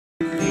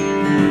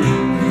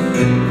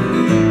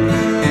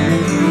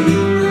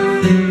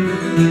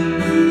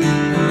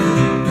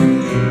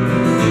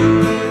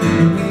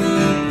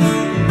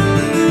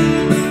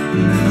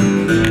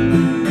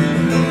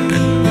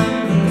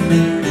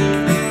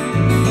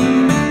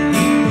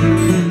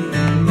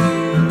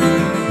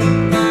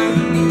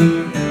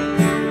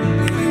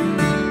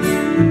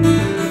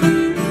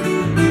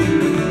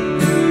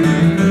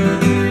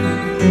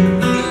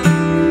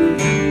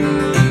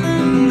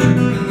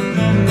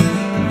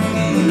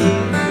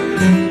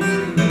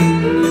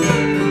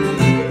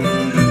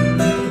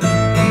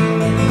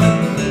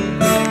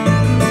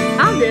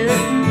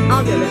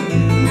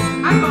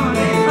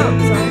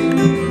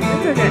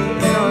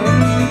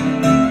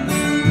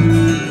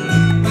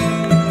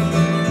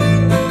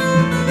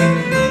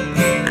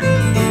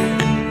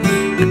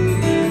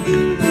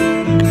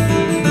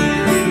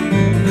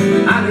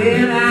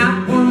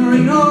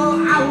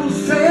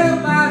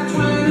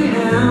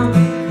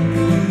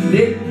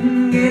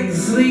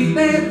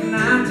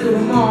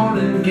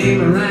morning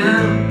came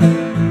around.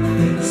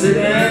 I said,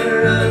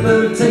 after I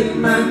better take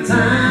my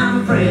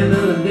time. A friend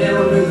of the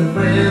devil is a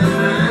friend of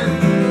mine.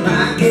 If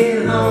I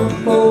get home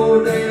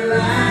before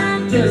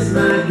daylight, just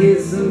might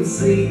get some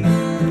sleep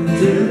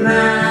tonight.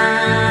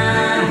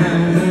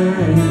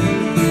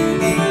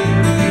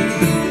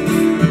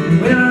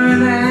 Well, I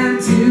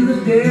ran to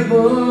the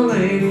devil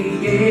and he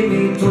gave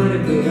me 20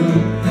 bills.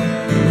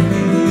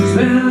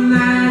 Spent a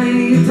night in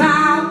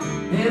Utah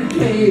and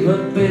cave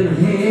up in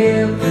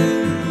hell.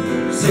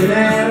 Said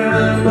after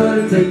I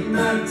better take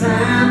my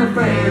time. A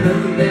friend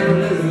of the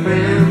devil is a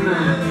friend of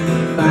mine.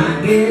 If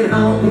I get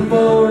home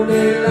before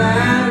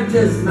daylight, I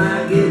just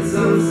might get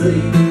some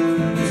sleep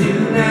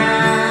tonight.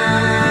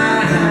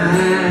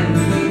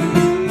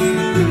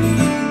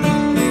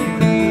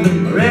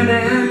 I ran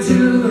down to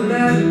the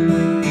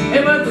left,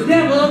 hey, but the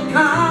devil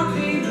caught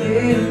me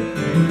dead.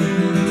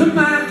 Took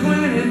my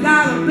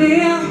 $20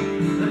 bill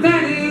and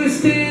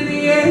vanished in the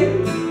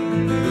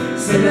air.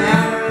 Said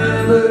after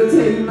I better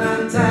take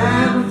my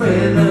time. A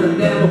friend of the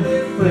devil,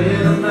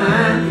 friend of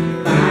mine.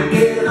 If I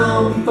get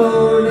home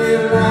before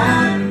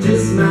daylight,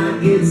 just might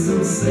get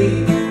some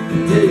sleep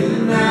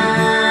tonight.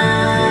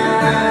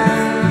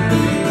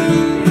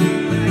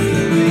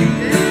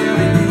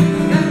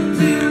 Got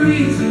 2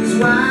 reasons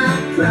why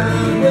I cry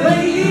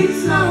away each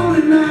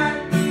lonely night.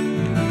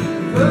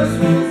 First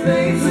one's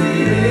named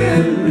Sweet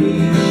Henry,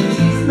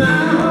 she's my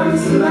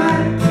heart's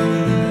delight.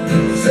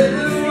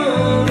 Second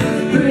one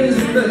is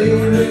prison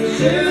baby,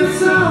 she's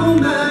so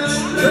much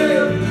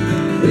trail.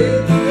 If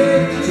you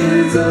get your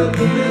chance up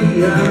to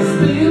me, I'll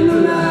spend a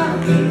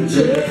life in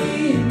jail.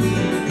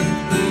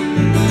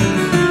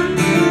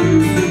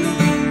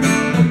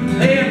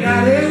 Hey, I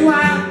got a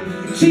wife,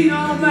 cheat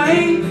on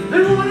me,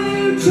 and one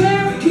in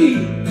Cherokee.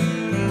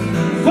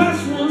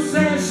 First one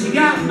says she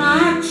got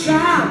my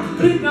child,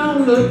 but it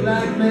don't look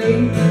like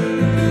me.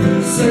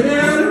 Said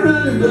out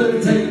running,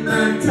 but take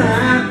my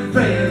time.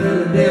 Friend of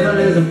the devil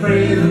is a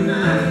friend of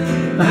mine.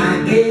 If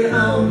I get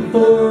home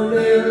before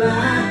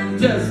daylight,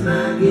 just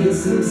might get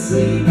some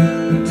sleep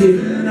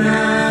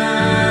tonight.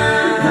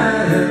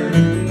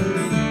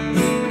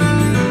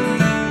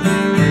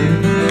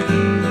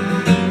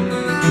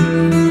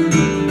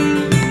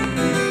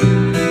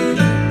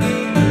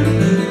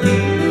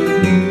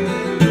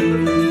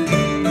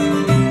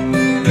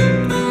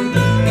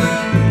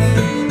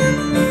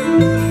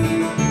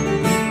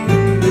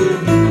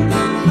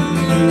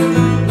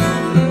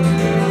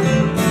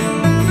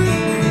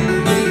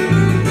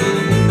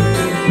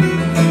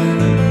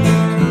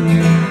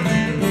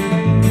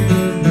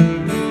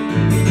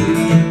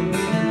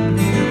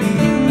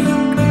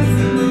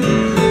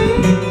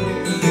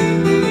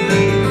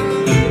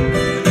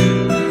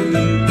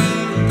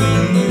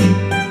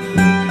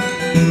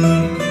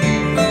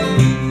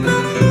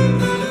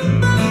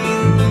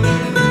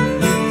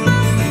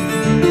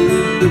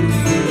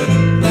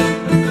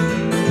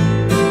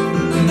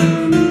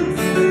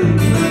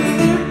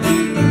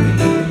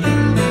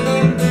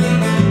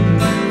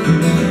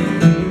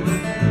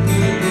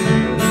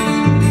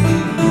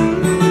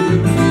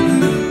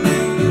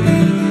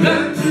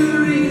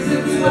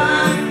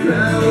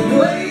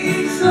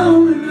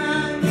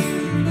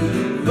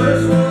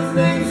 First one's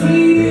named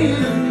Sweet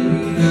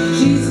Henry,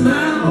 she's my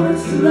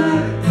heart's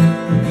delight.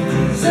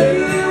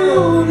 Second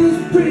one is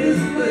pretty